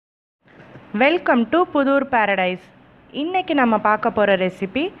Welcome to Pudur Paradise. இன்றைக்கி நம்ம பார்க்க போகிற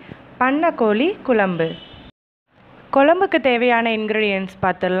ரெசிபி பண்ண கோழி குழம்பு. குழம்புக்கு தேவையான இன்க்ரீடியன்ட்ஸ்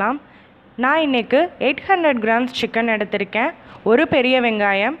பார்த்துடலாம். நான் இன்றைக்கு 800 கிராம்ஸ் சிக்கன் எடுத்திருக்கேன். ஒரு பெரிய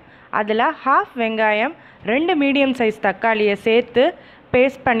வெங்காயம், அதில் ஹாஃப் வெங்காயம், 2 மீடியம் சைஸ் தக்காளியை சேர்த்து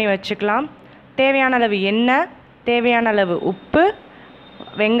பேஸ்ட் பண்ணி வச்சுக்கலாம். தேவையான அளவு எண்ணெய், தேவையான அளவு உப்பு,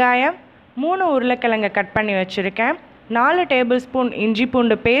 வெங்காயம், 3 உருளைக்கிழங்கை கட் பண்ணி வச்சுருக்கேன், 4 டேபிள் ஸ்பூன் இஞ்சி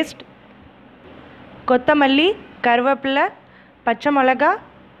பூண்டு பேஸ்ட், கொத்தமல்லி, கருவேப்பிலை, பச்சை மிளகா,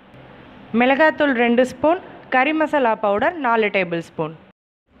 மிளகாத்தூள் 2 ஸ்பூன், கறி masala powder 4 table spoon.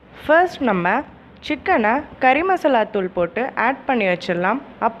 First நம்ம சிக்கனை கறி மசாலா தூள் போட்டு ஆட் பண்ணி வச்சிடலாம்.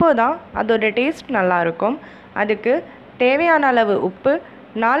 அப்போது தான் அதோட டேஸ்ட் நல்லாயிருக்கும். அதுக்கு தேவையான அளவு உப்பு,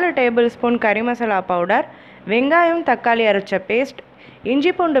 4 டேபிள் ஸ்பூன் கறி மசாலா பவுடர், வெங்காயம் தக்காளி அரைச்ச பேஸ்ட்,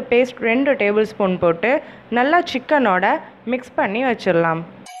 இஞ்சி பூண்டு பேஸ்ட் 2 டேபிள் ஸ்பூன் போட்டு நல்லா சிக்கனோட மிக்ஸ் பண்ணி வச்சிடலாம்.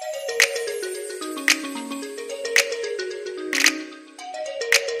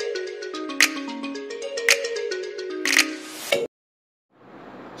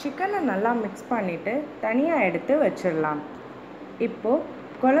 சிக்கனை நல்லா மிக்ஸ் பண்ணிவிட்டு தனியாக எடுத்து வச்சிடலாம். இப்போது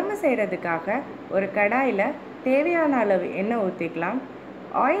குழம்பு செய்கிறதுக்காக ஒரு கடாயில் தேவையான அளவு எண்ணெய் ஊற்றிக்கலாம்.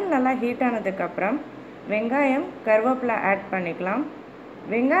 ஆயில் நல்லா ஹீட் ஆனதுக்கப்புறம் வெங்காயம், கருவேப்பிலை ஆட் பண்ணிக்கலாம்.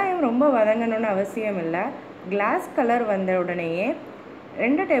 வெங்காயம் ரொம்ப வதங்கணும்னு அவசியம் இல்லை. கிளாஸ் கலர் வந்த உடனேயே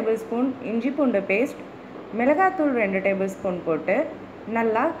 2 டேபிள் ஸ்பூன் இஞ்சி பூண்டு பேஸ்ட், மிளகாத்தூள் 2 டேபிள் ஸ்பூன் போட்டு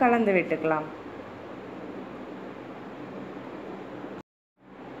நல்லா கலந்து விட்டுக்கலாம்.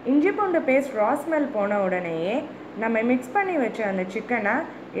 இஞ்சி பூண்டு பேஸ்ட் ரா ஸ்மெல் போன உடனேயே நம்ம மிக்ஸ் பண்ணி வச்ச அந்த சிக்கனை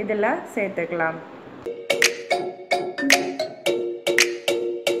இதில் சேர்த்துக்கலாம்.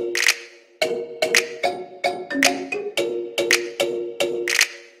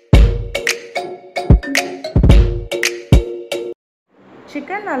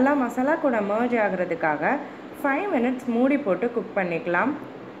 சிக்கன் நல்லா மசாலா கூட மர்ஜ் ஆகிறதுக்காக 5 மினிட்ஸ் மூடி போட்டு குக் பண்ணிக்கலாம்.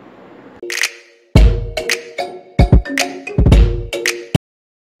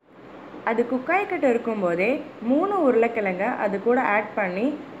 அது குக் ஆகிக்கிட்டு இருக்கும்போதே 3 உருளைக்கிழங்கை அது கூட ஆட் பண்ணி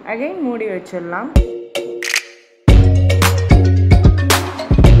அகைன் மூடி வச்சிடலாம்.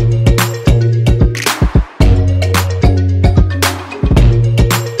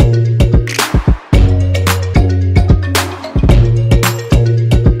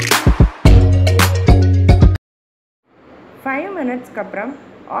 மினிட்ஸ்க்கு அப்புறம்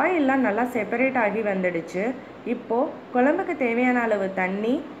ஆயிலெலாம் நல்லா செப்பரேட் ஆகி வந்துடுச்சு. இப்போது குழம்புக்கு தேவையான அளவு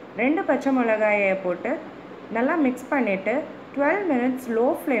தண்ணி, 2 பச்சை மிளகாயை போட்டு நல்லா மிக்ஸ் பண்ணிவிட்டு 12 மினிட்ஸ் லோ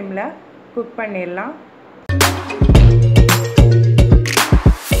ஃப்ளேமில் குக் பண்ணிடலாம்.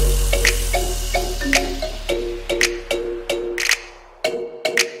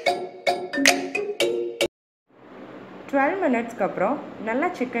 மினிட்ஸ்க்கு அப்புறம் நல்லா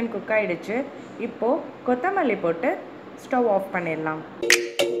சிக்கன் குக் ஆகிடுச்சு. இப்போது கொத்தமல்லி போட்டு ஸ்டவ் ஆஃப் பண்ணிடலாம்.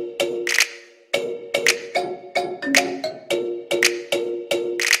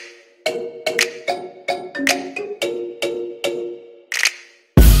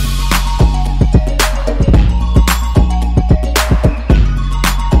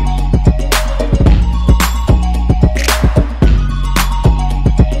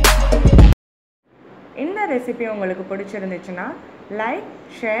 இந்த ரெசிபி உங்களுக்கு பிடிச்சிருந்துச்சுன்னா like,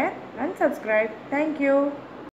 share and subscribe. Thank you.